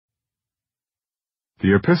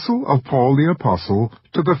The Epistle of Paul the Apostle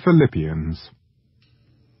to the Philippians.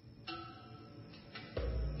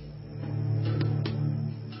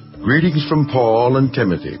 Greetings from Paul and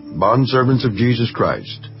Timothy, bondservants of Jesus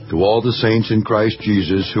Christ, to all the saints in Christ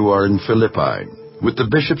Jesus who are in Philippi, with the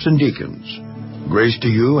bishops and deacons. Grace to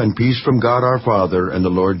you and peace from God our Father and the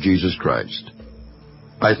Lord Jesus Christ.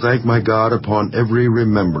 I thank my God upon every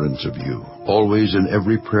remembrance of you, always in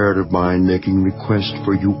every prayer of mine making request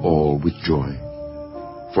for you all with joy,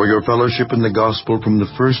 for your fellowship in the gospel from the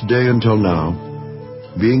first day until now,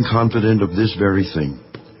 being confident of this very thing,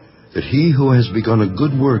 that he who has begun a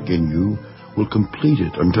good work in you will complete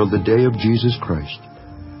it until the day of Jesus Christ,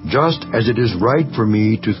 just as it is right for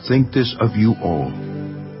me to think this of you all,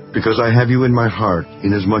 because I have you in my heart,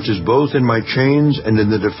 inasmuch as both in my chains and in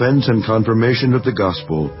the defense and confirmation of the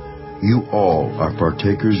gospel, you all are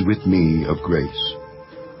partakers with me of grace.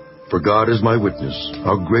 For God is my witness,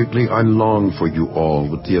 how greatly I long for you all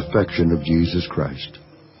with the affection of Jesus Christ.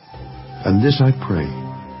 And this I pray,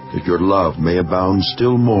 that your love may abound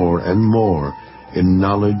still more and more in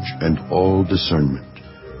knowledge and all discernment,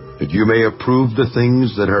 that you may approve the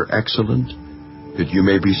things that are excellent, that you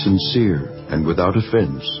may be sincere and without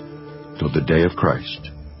offense till the day of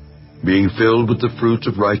Christ, being filled with the fruits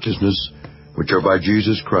of righteousness, which are by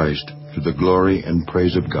Jesus Christ, to the glory and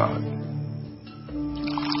praise of God.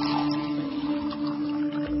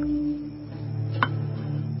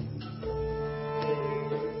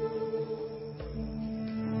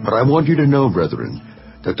 But I want you to know, brethren,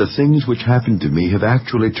 that the things which happened to me have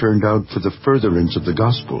actually turned out for the furtherance of the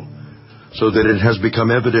gospel, so that it has become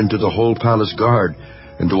evident to the whole palace guard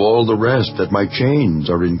and to all the rest that my chains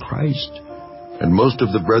are in Christ. And most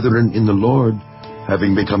of the brethren in the Lord,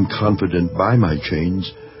 having become confident by my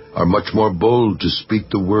chains, are much more bold to speak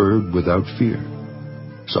the word without fear.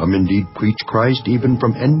 Some indeed preach Christ even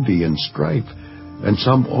from envy and strife, and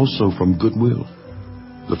some also from goodwill.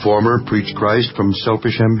 The former preach Christ from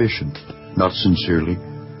selfish ambition, not sincerely,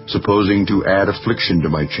 supposing to add affliction to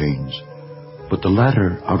my chains, but the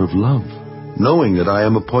latter out of love, knowing that I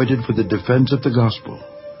am appointed for the defense of the gospel.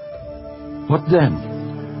 What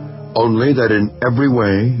then? Only that in every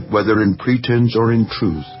way, whether in pretense or in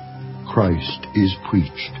truth, Christ is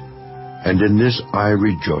preached, and in this I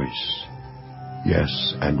rejoice, yes,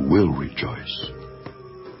 and will rejoice.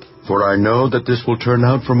 For I know that this will turn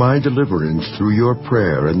out for my deliverance through your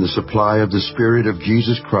prayer and the supply of the Spirit of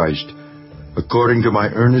Jesus Christ, according to my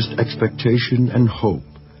earnest expectation and hope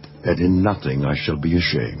that in nothing I shall be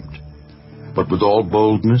ashamed, but with all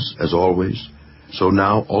boldness, as always, so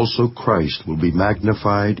now also Christ will be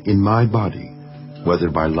magnified in my body,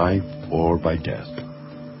 whether by life or by death.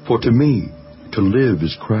 For to me, to live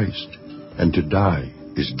is Christ, and to die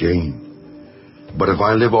is gain. But if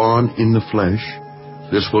I live on in the flesh,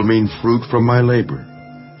 this will mean fruit from my labor.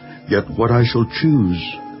 Yet what I shall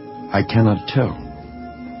choose, I cannot tell.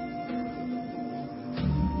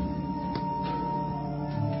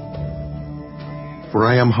 For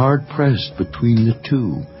I am hard-pressed between the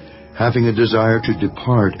two, having a desire to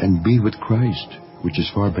depart and be with Christ, which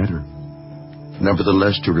is far better.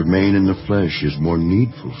 Nevertheless, to remain in the flesh is more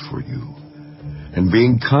needful for you. And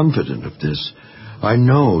being confident of this, I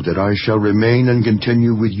know that I shall remain and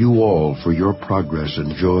continue with you all for your progress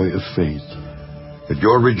and joy of faith, that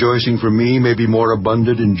your rejoicing for me may be more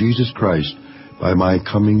abundant in Jesus Christ by my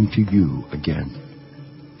coming to you again.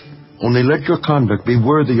 Only let your conduct be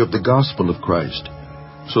worthy of the gospel of Christ,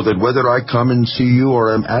 so that whether I come and see you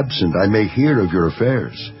or am absent, I may hear of your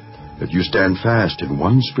affairs, that you stand fast in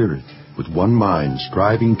one spirit, with one mind,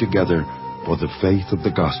 striving together for the faith of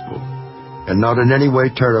the gospel, and not in any way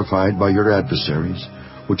terrified by your adversaries,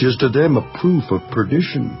 which is to them a proof of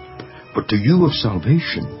perdition, but to you of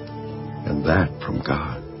salvation, and that from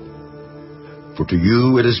God. For to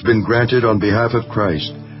you it has been granted on behalf of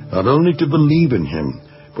Christ, not only to believe in him,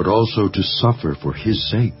 but also to suffer for his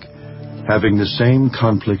sake, having the same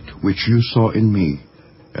conflict which you saw in me,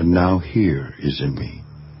 and now here is in me.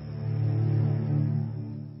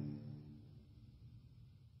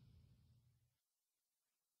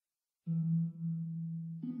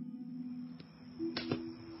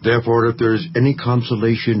 Therefore, if there is any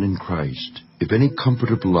consolation in Christ, if any comfort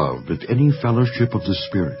of love, if any fellowship of the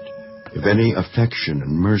Spirit, if any affection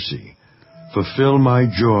and mercy, fulfill my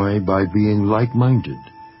joy by being like-minded,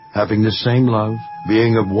 having the same love,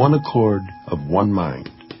 being of one accord, of one mind.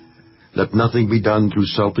 Let nothing be done through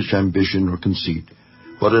selfish ambition or conceit,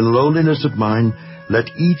 but in lowliness of mind let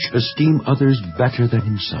each esteem others better than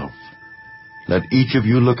himself. Let each of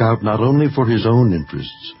you look out not only for his own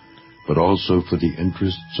interests, but also for the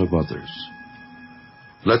interests of others.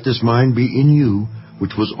 Let this mind be in you,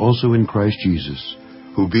 which was also in Christ Jesus,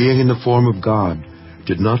 who being in the form of God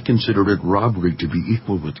did not consider it robbery to be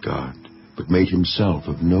equal with God, but made himself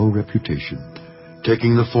of no reputation,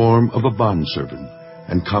 taking the form of a bondservant,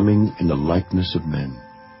 and coming in the likeness of men.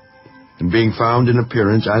 And being found in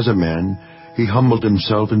appearance as a man, he humbled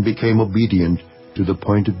himself and became obedient to the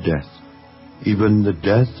point of death, even the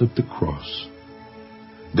death of the cross.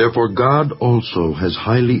 Therefore God also has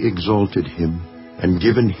highly exalted him, and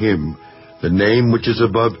given him the name which is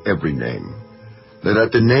above every name, that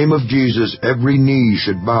at the name of Jesus every knee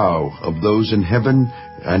should bow, of those in heaven,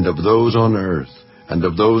 and of those on earth, and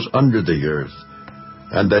of those under the earth,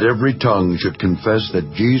 and that every tongue should confess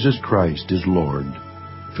that Jesus Christ is Lord,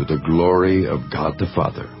 to the glory of God the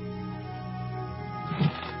Father.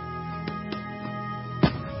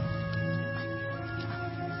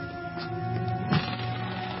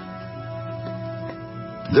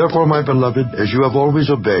 Therefore, my beloved, as you have always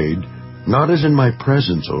obeyed, not as in my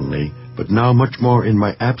presence only, but now much more in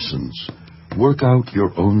my absence, work out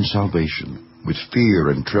your own salvation with fear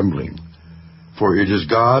and trembling. For it is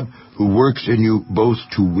God who works in you both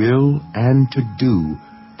to will and to do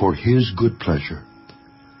for his good pleasure.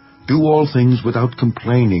 Do all things without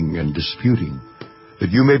complaining and disputing,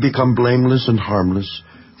 that you may become blameless and harmless,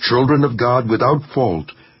 children of God without fault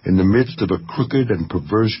in the midst of a crooked and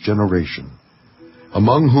perverse generation,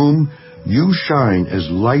 among whom you shine as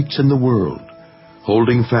lights in the world,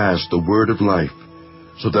 holding fast the word of life,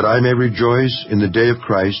 so that I may rejoice in the day of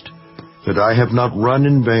Christ, that I have not run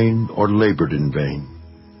in vain or labored in vain.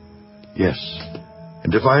 Yes,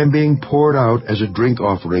 and if I am being poured out as a drink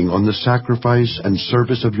offering on the sacrifice and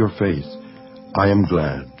service of your faith, I am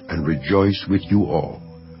glad and rejoice with you all.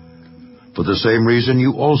 For the same reason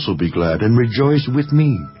you also be glad and rejoice with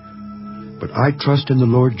me. But I trust in the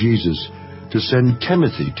Lord Jesus to send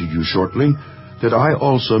Timothy to you shortly, that I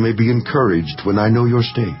also may be encouraged when I know your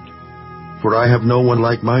state. For I have no one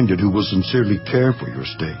like-minded who will sincerely care for your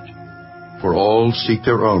state. For all seek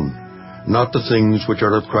their own, not the things which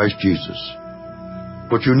are of Christ Jesus.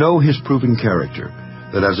 But you know his proven character,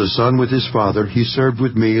 that as a son with his father he served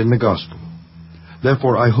with me in the gospel.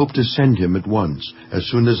 Therefore I hope to send him at once, as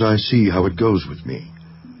soon as I see how it goes with me.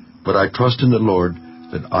 But I trust in the Lord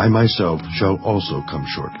that I myself shall also come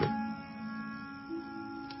shortly.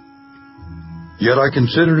 Yet I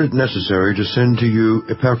consider it necessary to send to you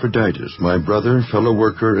Epaphroditus, my brother, fellow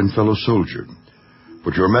worker, and fellow soldier,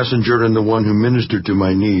 but your messenger and the one who ministered to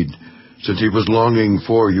my need, since he was longing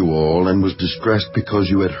for you all, and was distressed because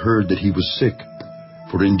you had heard that he was sick.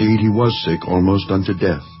 For indeed he was sick almost unto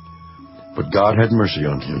death. But God had mercy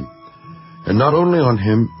on him, and not only on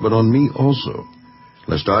him, but on me also,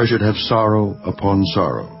 lest I should have sorrow upon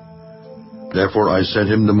sorrow. Therefore I sent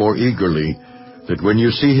him the more eagerly, that when you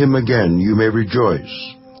see him again you may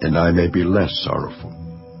rejoice, and I may be less sorrowful.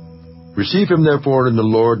 Receive him therefore in the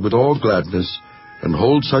Lord with all gladness, and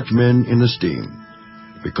hold such men in esteem,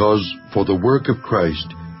 because for the work of Christ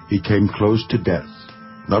he came close to death,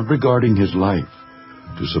 not regarding his life,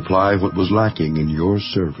 to supply what was lacking in your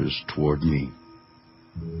service toward me.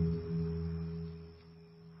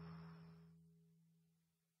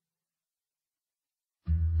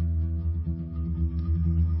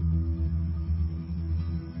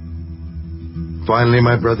 Finally,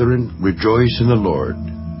 my brethren, rejoice in the Lord.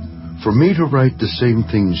 For me to write the same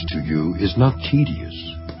things to you is not tedious,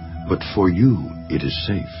 but for you it is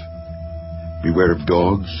safe. Beware of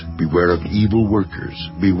dogs, beware of evil workers,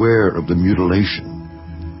 beware of the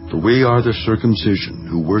mutilation. For we are the circumcision,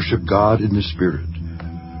 who worship God in the Spirit,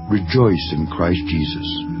 rejoice in Christ Jesus,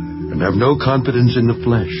 and have no confidence in the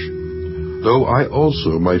flesh, though I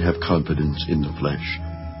also might have confidence in the flesh.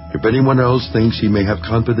 If anyone else thinks he may have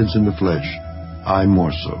confidence in the flesh, I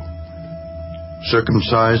more so.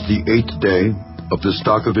 Circumcised the 8th day, of the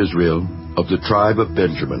stock of Israel, of the tribe of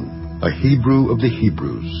Benjamin, a Hebrew of the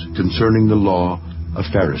Hebrews, concerning the law, a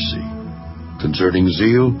Pharisee, concerning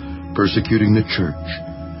zeal, persecuting the church,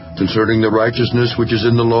 concerning the righteousness which is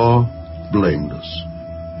in the law, blameless.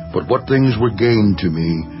 But what things were gained to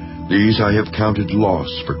me, these I have counted loss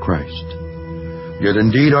for Christ. Yet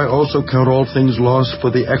indeed I also count all things loss for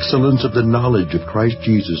the excellence of the knowledge of Christ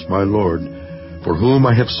Jesus my Lord, for whom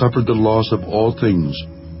I have suffered the loss of all things,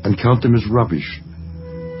 and count them as rubbish,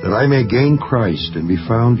 that I may gain Christ and be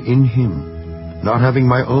found in him, not having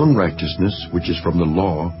my own righteousness, which is from the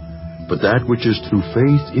law, but that which is through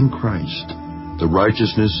faith in Christ, the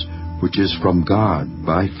righteousness which is from God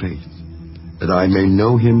by faith, that I may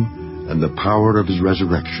know him and the power of his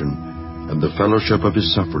resurrection, and the fellowship of his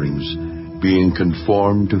sufferings, being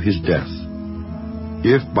conformed to his death,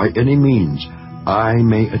 if by any means I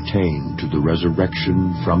may attain to the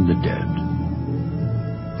resurrection from the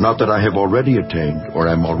dead. Not that I have already attained or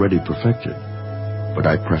am already perfected, but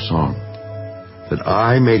I press on, that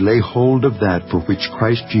I may lay hold of that for which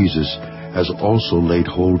Christ Jesus has also laid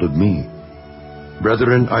hold of me.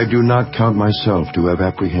 Brethren, I do not count myself to have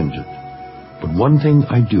apprehended, but one thing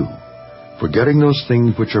I do, forgetting those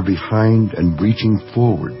things which are behind and reaching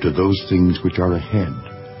forward to those things which are ahead,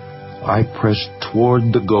 I press toward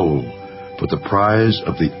the goal for the prize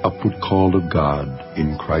of the upward call of God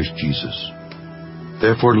in Christ Jesus.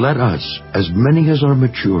 Therefore let us, as many as are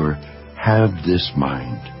mature, have this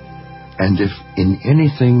mind. And if in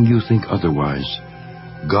anything you think otherwise,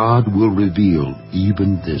 God will reveal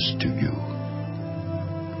even this to you.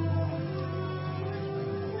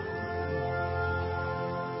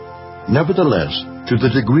 Nevertheless, to the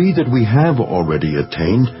degree that we have already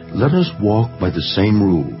attained, let us walk by the same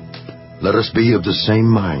rule. Let us be of the same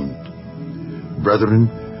mind. Brethren,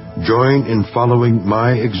 join in following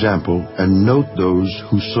my example and note those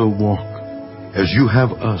who so walk, as you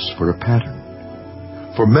have us for a pattern.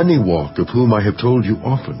 For many walk, of whom I have told you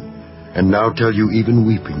often, and now tell you even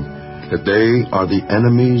weeping, that they are the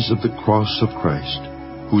enemies of the cross of Christ,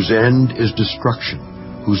 whose end is destruction,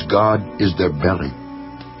 whose God is their belly,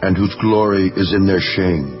 and whose glory is in their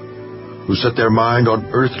shame, who set their mind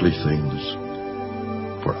on earthly things.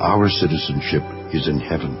 For our citizenship is in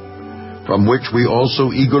heaven, from which we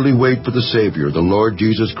also eagerly wait for the Savior, the Lord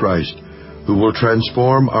Jesus Christ, who will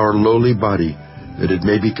transform our lowly body, that it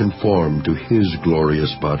may be conformed to His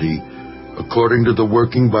glorious body, according to the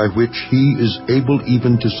working by which He is able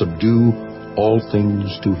even to subdue all things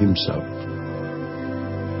to Himself.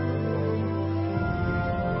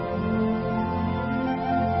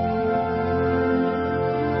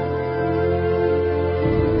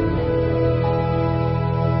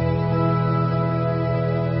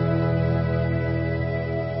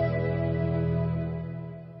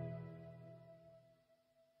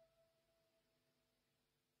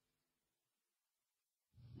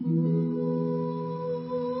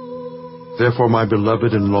 Therefore, my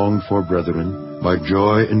beloved and longed-for brethren, my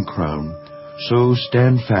joy and crown, so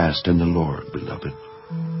stand fast in the Lord, beloved.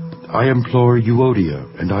 I implore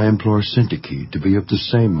Euodia and I implore Syntyche to be of the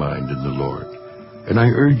same mind in the Lord. And I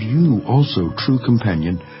urge you also, true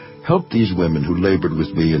companion, help these women who labored with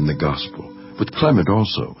me in the gospel, with Clement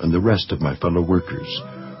also and the rest of my fellow workers,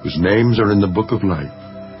 whose names are in the book of life.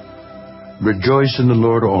 Rejoice in the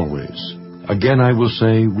Lord always. Again I will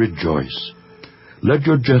say, rejoice. Let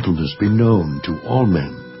your gentleness be known to all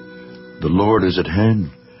men. The Lord is at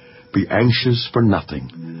hand. Be anxious for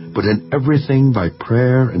nothing, but in everything by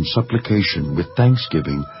prayer and supplication with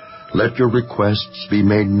thanksgiving, let your requests be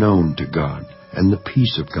made known to God, and the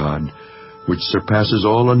peace of God, which surpasses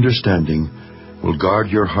all understanding, will guard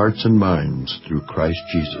your hearts and minds through Christ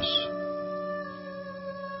Jesus.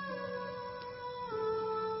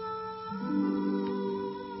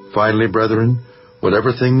 Finally, brethren,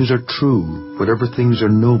 whatever things are true, whatever things are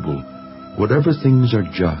noble, whatever things are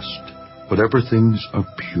just, whatever things are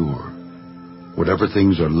pure, whatever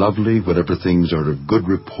things are lovely, whatever things are of good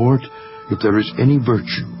report, if there is any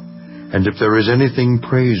virtue, and if there is anything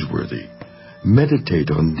praiseworthy,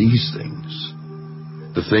 meditate on these things.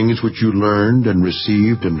 The things which you learned and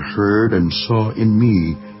received and heard and saw in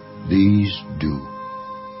me, these do,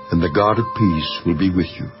 and the God of peace will be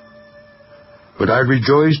with you. But I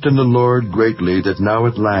rejoiced in the Lord greatly that now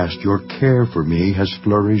at last your care for me has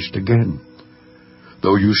flourished again.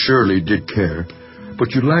 Though you surely did care, but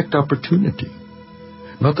you lacked opportunity.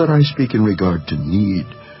 Not that I speak in regard to need,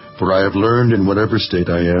 for I have learned in whatever state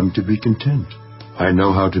I am to be content. I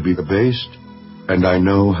know how to be abased, and I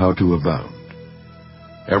know how to abound.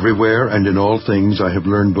 Everywhere and in all things I have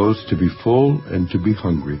learned both to be full and to be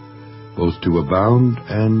hungry, both to abound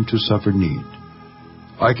and to suffer need.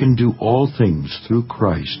 I can do all things through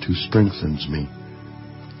Christ who strengthens me.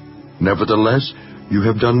 Nevertheless, you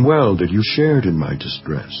have done well that you shared in my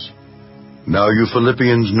distress. Now you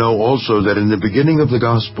Philippians know also that in the beginning of the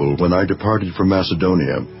gospel, when I departed from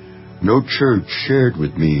Macedonia, no church shared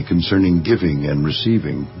with me concerning giving and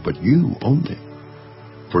receiving, but you only.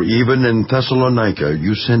 For even in Thessalonica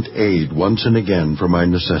you sent aid once and again for my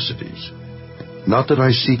necessities. Not that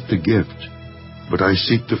I seek the gift, but I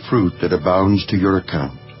seek the fruit that abounds to your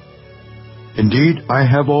account. Indeed, I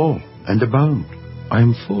have all, and abound. I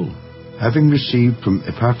am full, having received from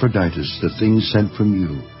Epaphroditus the things sent from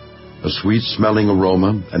you, a sweet-smelling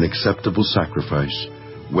aroma, an acceptable sacrifice,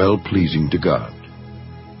 well-pleasing to God.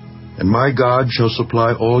 And my God shall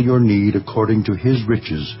supply all your need according to His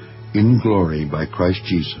riches in glory by Christ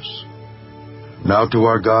Jesus. Now to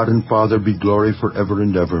our God and Father be glory forever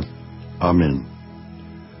and ever. Amen.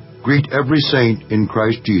 Greet every saint in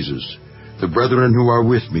Christ Jesus. The brethren who are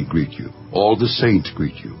with me greet you. All the saints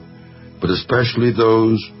greet you, but especially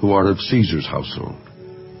those who are of Caesar's household.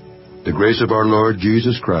 The grace of our Lord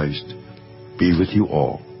Jesus Christ be with you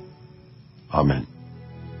all. Amen.